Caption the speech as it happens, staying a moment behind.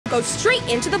goes straight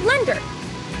into the blender.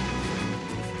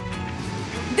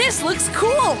 This looks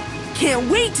cool!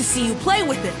 Can't wait to see you play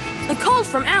with it. A call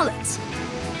from Alex.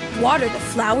 Water the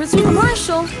flowers with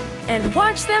Marshal and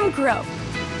watch them grow.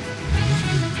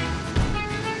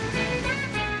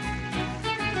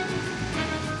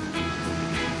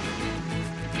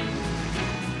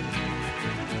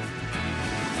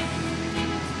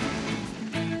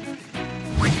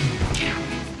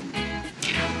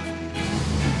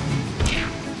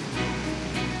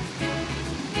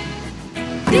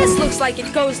 This looks like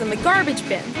it goes in the garbage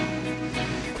bin.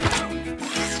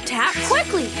 Tap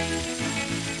quickly.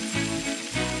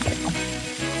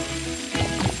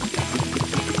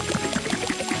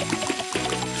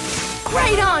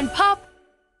 Right on, pup.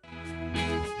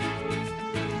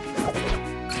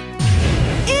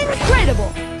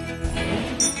 Incredible.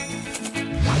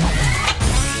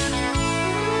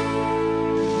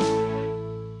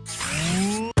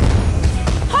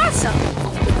 Awesome.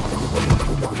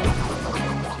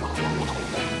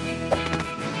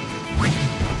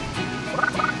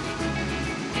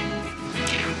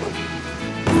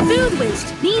 Food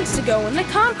waste needs to go in the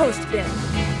compost bin.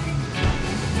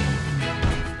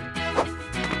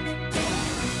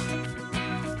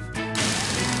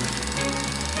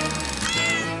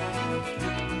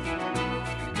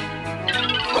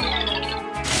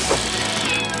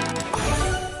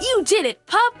 You did it,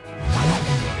 pup!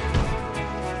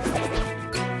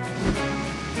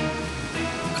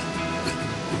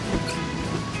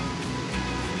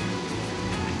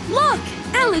 Look!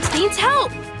 Alex needs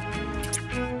help!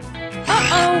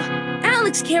 Uh-oh!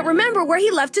 Alex can't remember where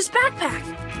he left his backpack.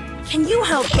 Can you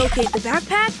help locate the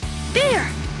backpack? There!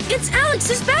 It's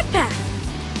Alex's backpack!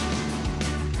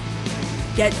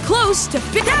 Get close to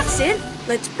That's it!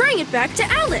 Let's bring it back to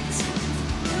Alex!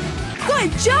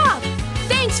 Good job!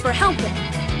 Thanks for helping!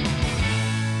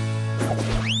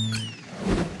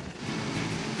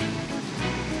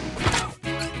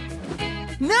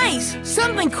 Nice!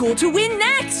 Something cool to win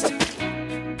next!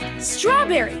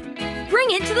 Strawberry!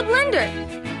 Bring it to the blender!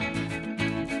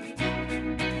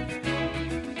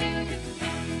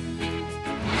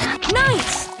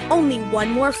 Nice! Only one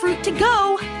more fruit to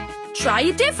go! Try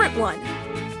a different one!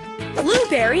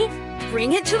 Blueberry!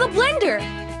 Bring it to the blender!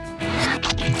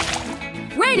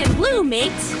 Red and blue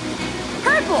makes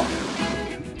purple!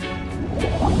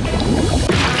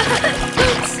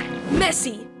 Oops!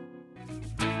 Messy!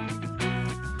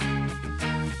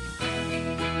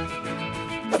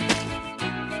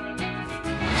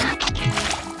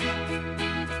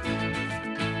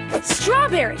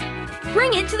 Strawberry!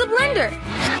 Bring it to the blender!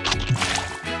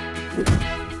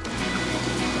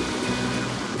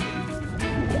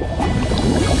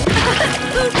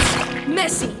 Oops!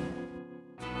 Messy!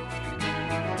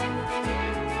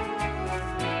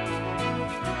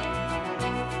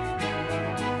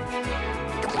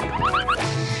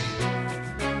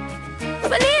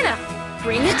 Banana!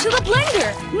 Bring it to the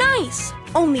blender! Nice!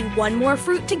 Only one more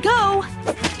fruit to go!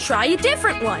 Try a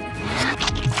different one!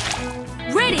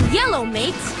 Red and yellow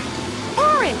makes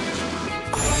orange!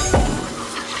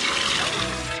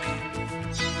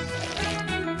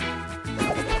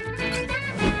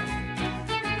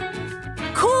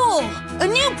 Cool! A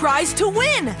new prize to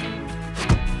win!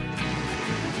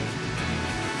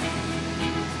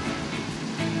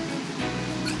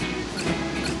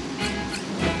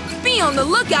 Be on the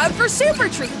lookout for super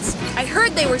treats! I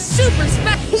heard they were super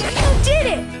special! You did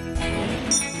it!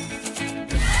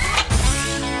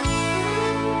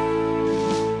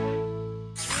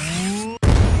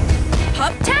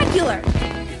 Puptacular!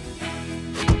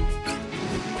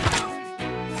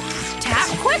 Tap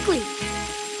quickly!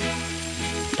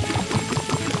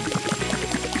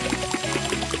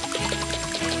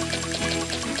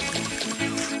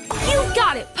 You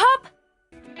got it, pup!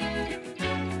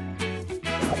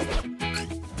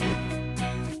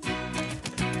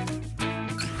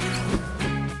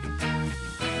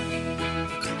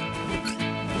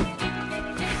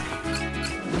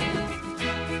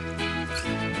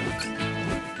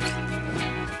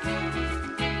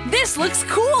 This looks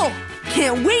cool!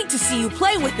 Can't wait to see you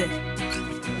play with it!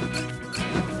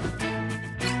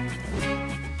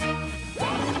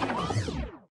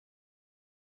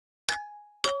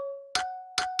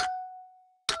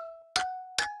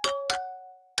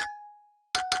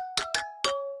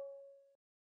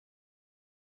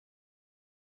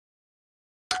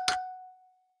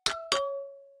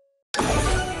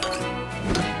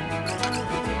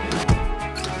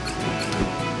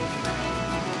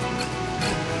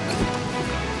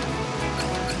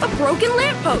 A broken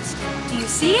lamppost. Do you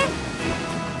see it?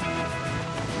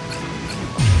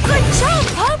 Good job,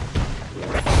 pup!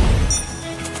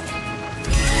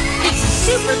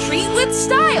 super treat with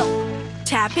style.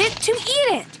 Tap it to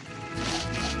eat it.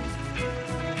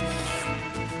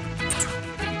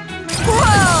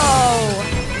 Whoa!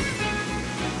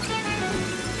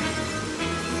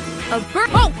 A bird.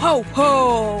 Ho, ho,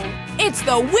 ho! It's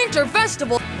the Winter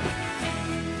Festival.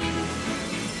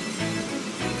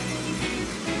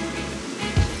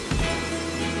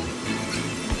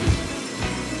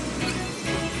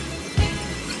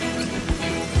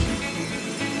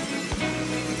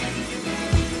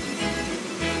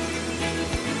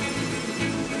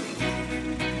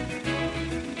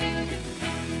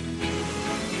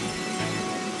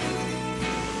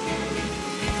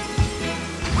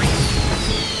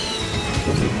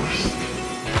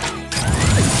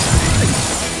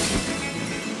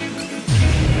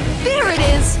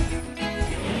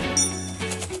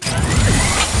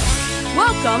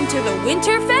 Welcome to the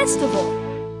Winter Festival.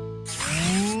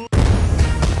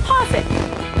 Pop it.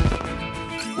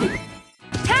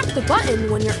 Tap the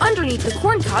button when you're underneath the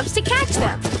corn cobs to catch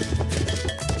them.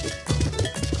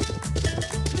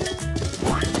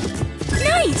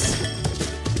 Nice!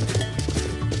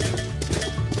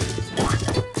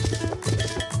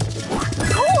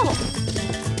 Cool!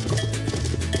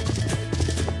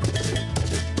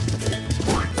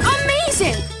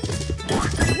 Amazing!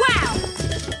 Wow!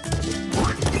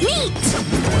 Neat!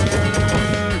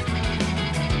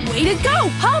 Way to go,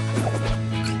 pup!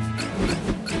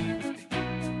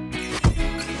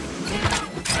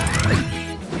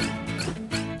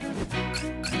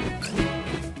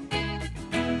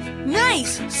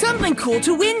 Nice! Something cool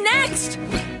to win next!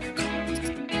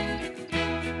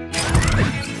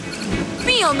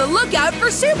 Be on the lookout for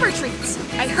super treats.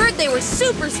 I heard they were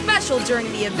super special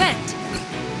during the event.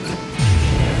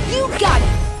 You got it!